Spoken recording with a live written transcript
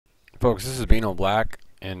Folks, this is Beano Black,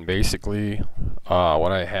 and basically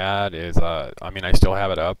what I had is, I still have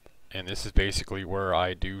it up, and this is basically where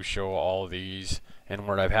I do show all of these, and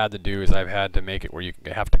what I've had to do is I've had to make it where you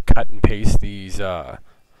have to cut and paste these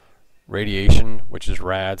radiation, which is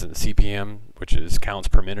Radds and Cpm, which is counts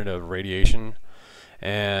per minute of radiation,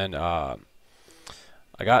 and I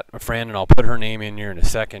got a friend, and I'll put her name in here in a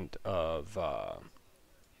second, of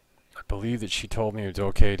I believe that she told me it was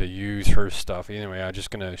okay to use her stuff. Anyway, I'm just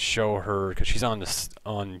gonna show her because she's on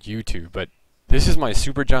YouTube. But this is my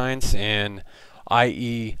supergiants, and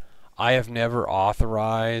i.e., I have never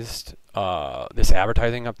authorized this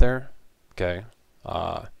advertising up there. Okay,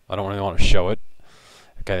 I don't really want to show it.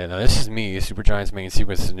 Okay, now this is me, Supergiant's main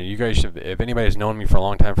sequence, and you guys should, if anybody's known me for a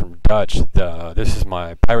long time from Dutch, this is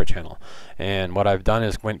my pirate channel. And what I've done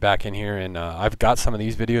is went back in here, and I've got some of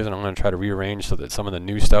these videos, and I'm going to try to rearrange so that some of the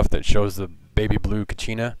new stuff that shows the baby blue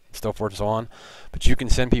Kachina, so forth and so on. But you can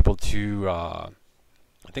send people to, I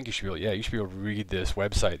think you should be able, yeah, you should be able to read this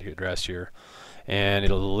website address here, and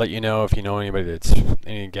it'll let you know if you know anybody that's,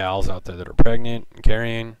 any gals out there that are pregnant and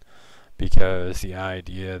carrying. Because the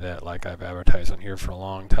idea that, like I've advertised on here for a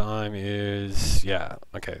long time, is, yeah,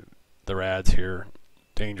 okay, the Radds here,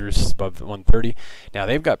 dangerous above 130. Now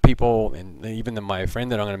they've got people, and even my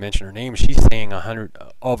friend that I'm going to mention her name, she's saying 100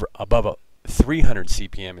 above 300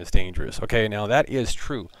 CPM is dangerous. Okay, now that is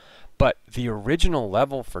true, but the original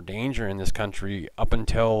level for danger in this country up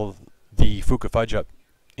until the Fuka Fudge Up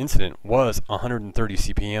incident was 130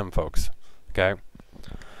 CPM, folks. Okay.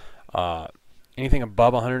 Anything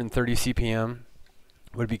above 130 CPM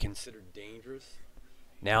would be considered dangerous.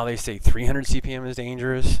 Now they say 300 CPM is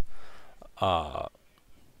dangerous.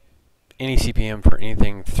 Any CPM for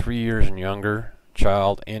anything 3 years and younger,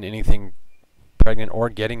 child, and anything pregnant or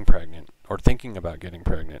getting pregnant or thinking about getting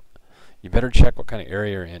pregnant. You better check what kind of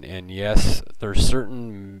area you're in. And yes, there's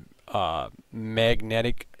certain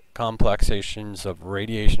magnetic complexations of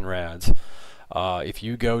radiation rads. If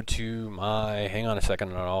you go to my, hang on a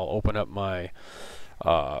second, and I'll open up my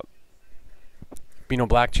Beano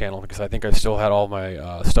Black channel, because I think I still had all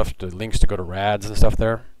my stuff, the links to go to Radds and stuff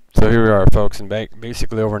there. So here we are, folks, and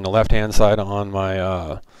basically over on the left-hand side on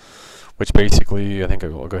my, which basically, I think I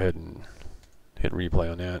will go ahead and hit replay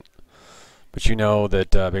on that. But you know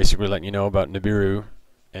that basically letting you know about Nibiru,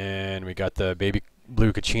 and we got the baby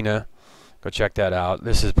blue Kachina. Go check that out.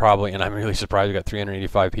 This is probably, and I'm really surprised we got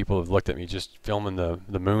 385 people who have looked at me just filming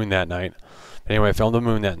the moon that night. Anyway, I filmed the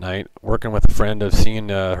moon that night, working with a friend of seeing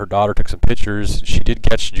her daughter took some pictures. She did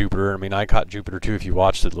catch Jupiter. I mean, I caught Jupiter too if you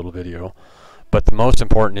watched the little video. But the most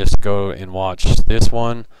important is to go and watch this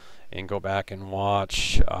one and go back and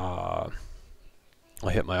watch, I'll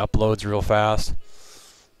hit my uploads real fast.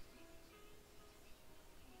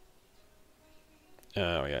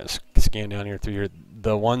 Oh yeah, scan down here through here.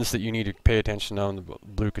 The ones that you need to pay attention on the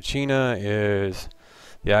blue Kachina is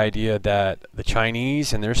the idea that the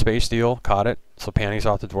Chinese and their space deal caught it. So panties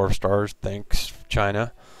off the dwarf stars. Thanks,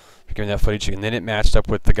 China, for giving that footage. And then it matched up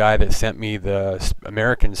with the guy that sent me the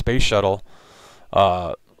American space shuttle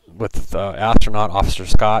with astronaut Officer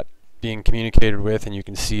Scott being communicated with, and you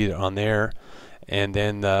can see it on there. And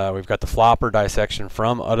then we've got the flopper dissection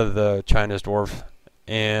from out of the China's dwarf.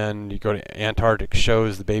 And you go to Antarctic,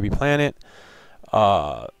 shows the baby planet,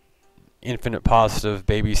 infinite positive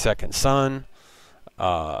baby second sun,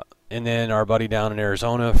 and then our buddy down in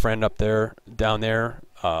Arizona, friend up there, down there,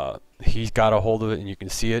 he's got a hold of it, and you can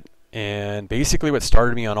see it. And basically what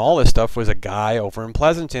started me on all this stuff was a guy over in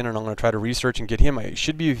Pleasanton, and I'm going to try to research and get him. It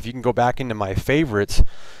should be, if you can go back into my favorites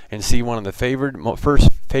and see one of the first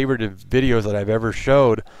favorited videos that I've ever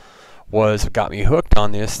showed, was got me hooked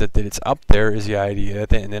on this, that it's up there, is the idea.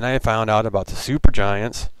 And then I found out about the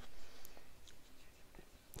supergiants.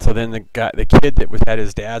 So then the kid that had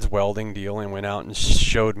his dad's welding deal and went out and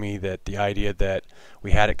showed me that the idea that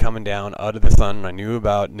we had it coming down out of the sun, and I knew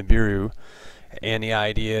about Nibiru, and the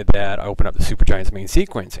idea that I opened up the supergiants main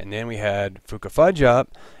sequence, and then we had Fuka Fudge Up,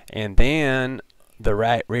 and then the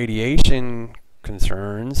radiation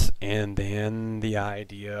concerns, and then the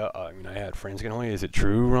idea, I mean, I had friends going, is it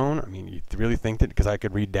true, Ron? I mean, you really think that, because I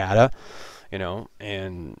could read data, you know,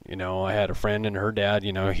 and, you know, I had a friend and her dad,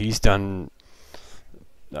 you know, he's done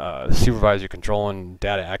supervisor control and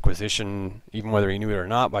data acquisition, even whether he knew it or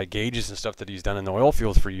not, by gauges and stuff that he's done in the oil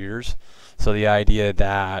fields for years. So the idea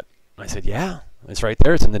that, I said, yeah, it's right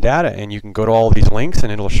there, it's in the data, and you can go to all these links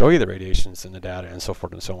and it'll show you the radiations in the data and so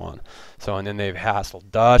forth and so on. So, and then they've hassled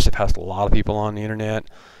Dutch, they've hassled a lot of people on the internet.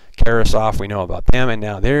 Karasoff, we know about them, and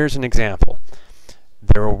now there's an example.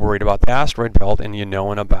 They were worried about the asteroid belt, and you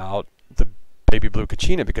knowing about the baby blue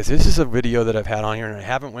Kachina, because this is a video that I've had on here, and I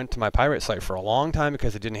haven't went to my pirate site for a long time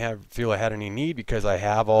because I didn't feel I had any need, because I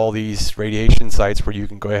have all these radiation sites where you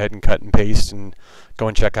can go ahead and cut and paste and go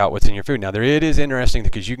and check out what's in your food. Now it is interesting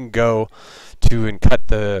because you can go to and cut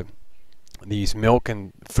these milk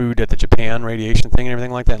and food at the Japan radiation thing and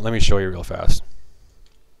everything like that. Let me show you real fast.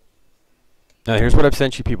 Now here's what I've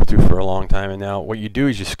sent you people to for a long time, and now what you do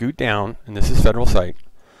is you scoot down, and this is federal site,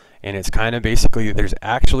 and it's kind of basically,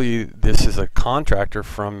 this is a contractor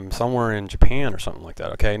from somewhere in Japan or something like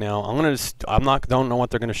that. Okay, now don't know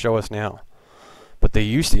what they're gonna show us now, but they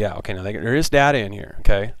used to, yeah, okay, now there is data in here,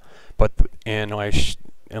 okay, but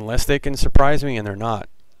unless they can surprise me, and they're not,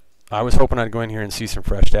 I was hoping I'd go in here and see some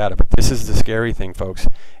fresh data, but this is the scary thing, folks,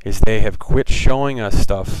 is they have quit showing us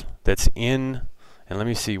stuff that's in. And let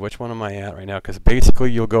me see, which one am I at right now? Because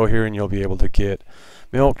basically you'll go here and you'll be able to get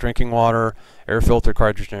milk, drinking water, air filter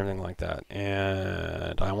cartridge, and everything like that.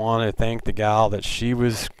 And I want to thank the gal that she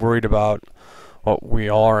was worried about what we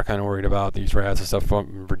all are kind of worried about, these rats and stuff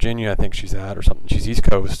from Virginia, I think she's at, or something. She's East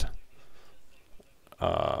Coast.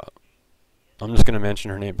 I'm just going to mention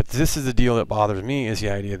her name. But this is the deal that bothers me, is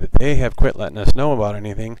the idea that they have quit letting us know about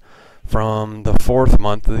anything from the 4th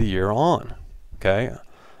month of the year on. Okay?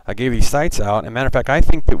 I gave these sites out, and matter of fact, I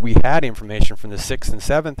think that we had information from the 6th and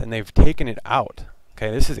 7th, and they've taken it out. Okay,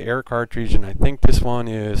 this is air cartridge, and I think this one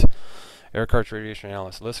is air cartridge radiation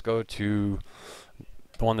analysis. Let's go to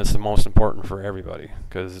the one that's the most important for everybody,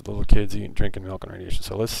 because little kids drinking milk and radiation.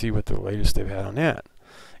 So let's see what the latest they've had on that.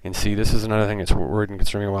 And see, this is another thing that's worried and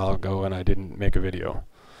concerning a while ago, and I didn't make a video.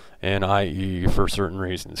 And i.e. for certain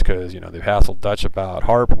reasons, because they've hassled Dutch about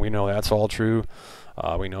HARP. We know that's all true.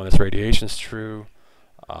 We know this radiation's true.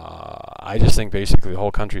 I just think basically the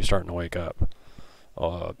whole country is starting to wake up.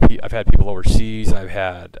 I've had people overseas. I've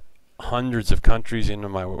had hundreds of countries into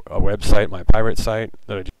my website, my pirate site.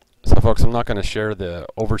 So folks, I'm not going to share the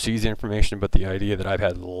overseas information, but the idea that I've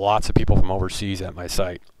had lots of people from overseas at my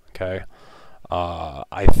site. Okay,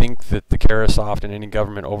 I think that the Carasoft and any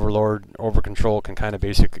government overlord over control can kind of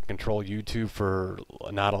basically control YouTube for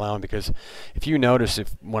not allowing, because if you notice,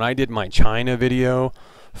 when I did my China video,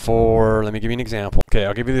 let me give you an example. Okay,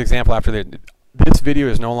 I'll give you the example after this video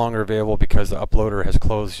is no longer available because the uploader has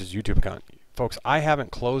closed his YouTube account. Folks, I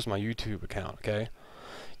haven't closed my YouTube account, okay?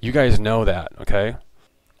 You guys know that, okay?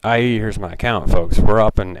 I.e., here's my account, folks. We're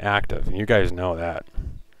up and active, and you guys know that.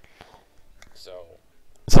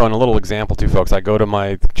 So in a little example too, folks, I go to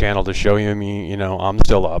my channel to show you I'm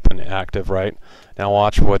still up and active, right? Now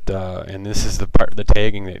watch what, and this is the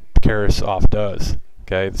tagging that Carasoft does,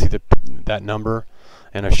 okay? See that number?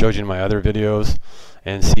 And I showed you in my other videos,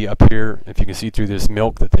 and see up here, if you can see through this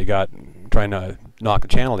milk that they got trying to knock the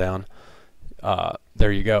channel down,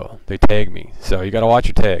 there you go, they tag me. So you got to watch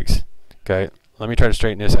your tags. Okay, let me try to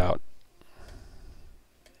straighten this out.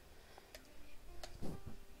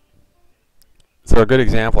 So a good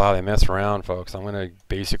example of how they mess around, folks, I'm going to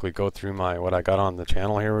basically go through what I got on the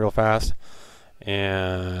channel here real fast,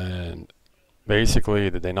 and basically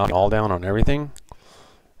they knocked all down on everything.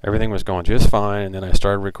 Everything was going just fine, and then I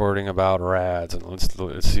started recording about Radds, and let's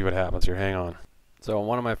see what happens here. Hang on. So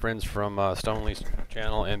one of my friends from Stonely's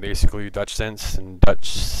channel, and basically Dutch Sense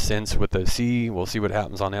with a C, we'll see what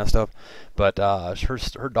happens on that stuff. But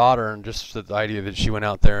her daughter, and just the idea that she went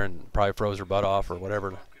out there and probably froze her butt off or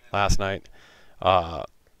whatever last night.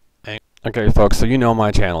 Okay, folks, so my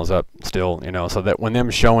channel's up still, so that when them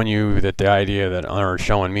showing you that the idea that, or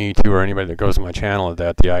showing me too, or anybody that goes to my channel,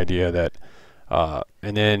 that the idea that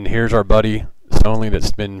and then here's our buddy Stonely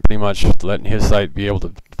that's been pretty much letting his site be able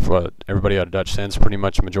to, for everybody out of Dutch Sense, pretty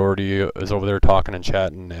much a majority is over there talking and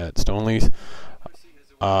chatting at Stonely's.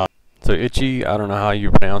 So Itchy, I don't know how you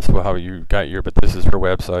pronounce how you got your, but this is her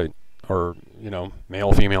website, or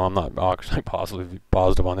male, female, I'm not actually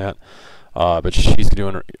positive on that. But she's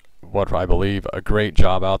doing what I believe a great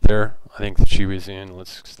job out there. I think that she was in,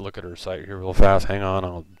 let's look at her site here real fast. Hang on,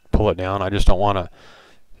 I'll pull it down. I just don't want to,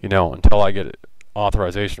 until I get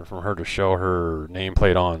authorization from her to show her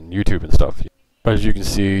nameplate on YouTube and stuff. But as you can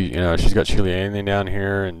see, she's got Chile anything down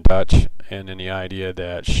here in Dutch, and then the idea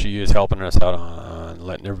that she is helping us out on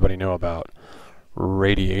letting everybody know about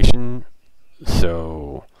radiation.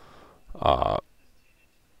 So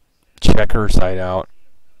check her site out.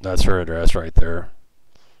 That's her address right there.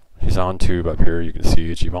 She's on tube up here. You can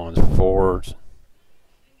see Itchy Vaughn's 4s.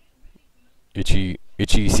 Itchy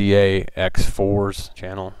CAX4's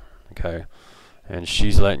channel. Okay. And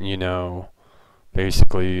she's letting you know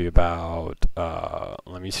basically about,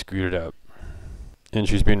 let me scoot it up. And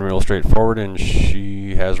she's being real straightforward, and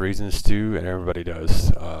she has reasons to, and everybody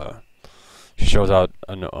does. She shows out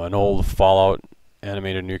an old Fallout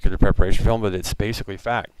animated nuclear preparation film, but it's basically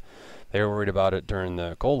fact. They were worried about it during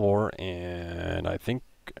the Cold War, and I think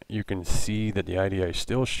you can see that the idea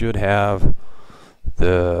still should have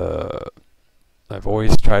the. I've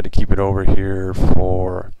always tried to keep it over here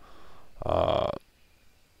for,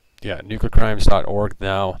 yeah, nuclearcrimes.org.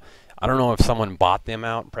 Now, I don't know if someone bought them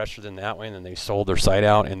out and pressured them that way, and then they sold their site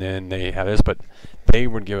out, and then they have this, but they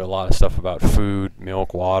would give a lot of stuff about food,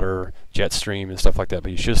 milk, water, jet stream, and stuff like that.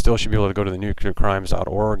 But you still should be able to go to the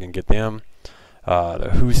nuclearcrimes.org and get them. The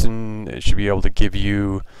Houston, it should be able to give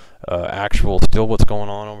you actual still what's going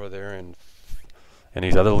on over there, and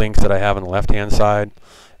these other links that I have on the left-hand side.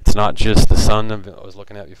 It's not just the sun that I was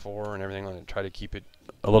looking at before and everything. I'm going to try to keep it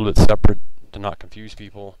a little bit separate to not confuse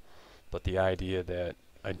people. But the idea that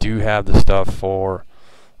I do have the stuff for,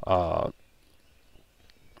 it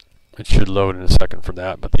should load in a second for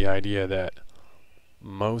that, but the idea that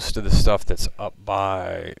most of the stuff that's up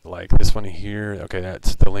by, like this one here, okay,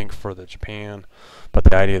 that's the link for the Japan, but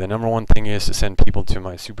the idea, the number one thing is to send people to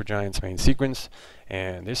my Supergiants main sequence,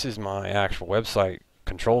 and this is my actual website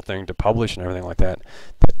control thing to publish and everything like that.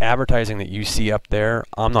 The advertising that you see up there,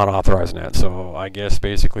 I'm not authorizing that, so I guess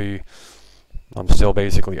basically I'm still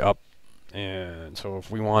basically up. And so if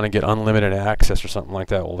we want to get unlimited access or something like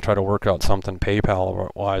that, we'll try to work out something PayPal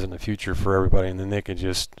wise in the future for everybody, and then they could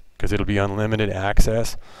just, because it'll be unlimited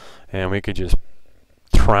access, and we could just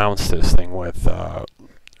trounce this thing with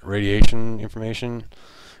radiation information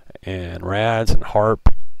and Radds and HARP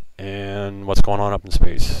and what's going on up in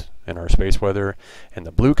space and our space weather and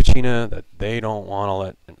the blue Kachina that they don't want to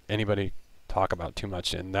let anybody talk about too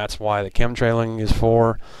much, and that's why the chemtrailing is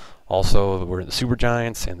for. Also, we're in the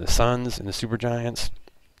supergiants and the suns in the supergiants,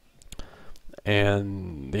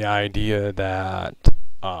 and the idea that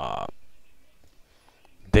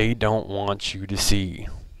they don't want you to see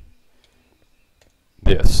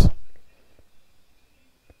this.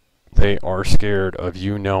 They are scared of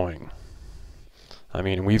you knowing. I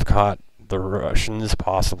mean, we've caught the Russians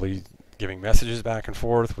possibly giving messages back and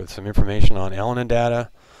forth with some information on Elenin data.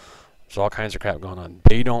 There's all kinds of crap going on.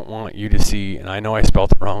 They don't want you to see, and I know I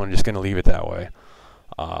spelled it wrong, I'm just going to leave it that way.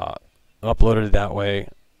 Uploaded it that way,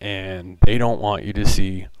 and they don't want you to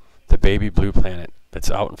see the baby blue planet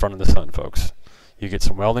that's out in front of the sun, folks. You get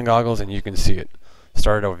some welding goggles and you can see it.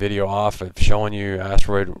 Started a video off of showing you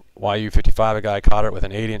asteroid YU-55. A guy caught it with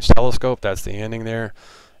an 8-inch telescope. That's the ending there.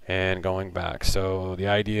 And going back. So the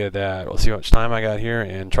idea that, we'll see how much time I got here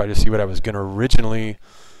and try to see what I was going to originally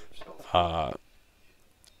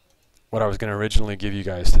give you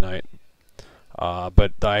guys tonight.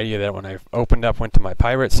 But the idea that when I opened up, went to my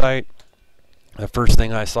pirate site, the first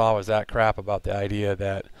thing I saw was that crap about the idea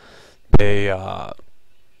that they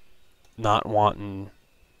not wanting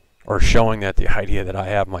or showing that the idea that I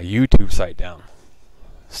have my YouTube site down.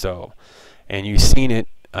 So, and you've seen it.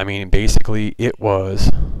 I mean, basically it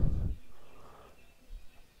was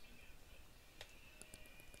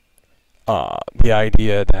the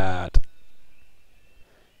idea that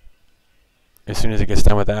as soon as it gets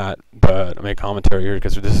done with that, but I'll make commentary here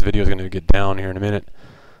because this video is going to get down here in a minute.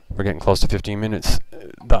 We're getting close to 15 minutes.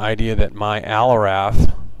 The idea that my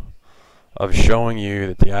Alarath of showing you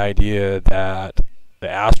that the idea that the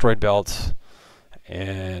asteroid belts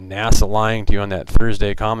and NASA lying to you on that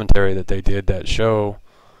Thursday commentary that they did, that show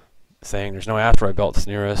saying there's no asteroid belts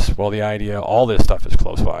near us. Well, the idea, all this stuff is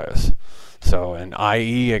close by us. So, and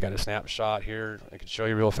IE, I got a snapshot here I can show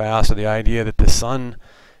you real fast. So the idea that the sun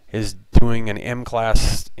is doing an M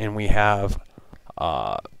class and we have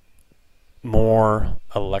more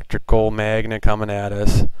electrical magnet coming at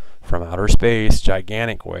us from outer space,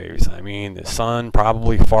 gigantic waves. I mean, the sun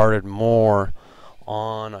probably farted more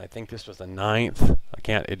on, I think this was the 9th. I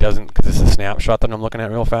can't, it doesn't, because this is a snapshot that I'm looking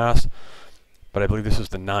at real fast, but I believe this was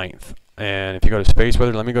the 9th. And if you go to space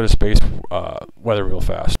weather, let me go to space weather real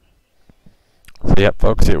fast. So yep,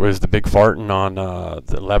 folks, it was the big farting on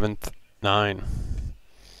the 11th 9.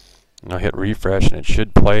 And I'll hit refresh and it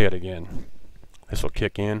should play it again. This will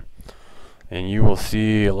kick in and you will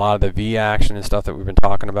see a lot of the V action and stuff that we've been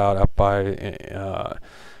talking about up by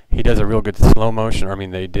he does a real good slow motion, or I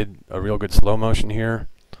mean they did a real good slow motion here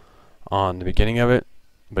on the beginning of it.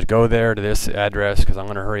 But go there to this address because I'm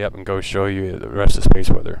going to hurry up and go show you the rest of space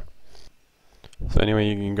weather. So anyway,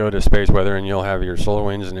 you can go to space weather and you'll have your solar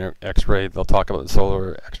winds and your X-ray. They'll talk about the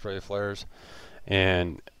solar X-ray flares.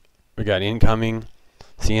 And we got incoming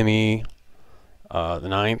CME the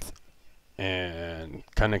 9th, and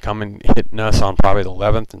kind of coming hitting us on probably the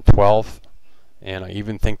 11th and 12th, and I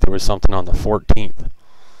even think there was something on the 14th.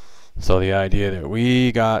 So the idea that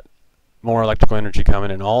we got more electrical energy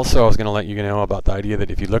coming. And also I was going to let you know about the idea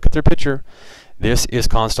that if you look at their picture, this is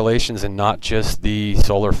constellations and not just the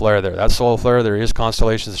solar flare there. That solar flare, there is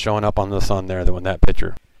constellations showing up on the sun there, in that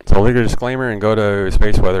picture. So leave a disclaimer and go to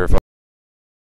space weather.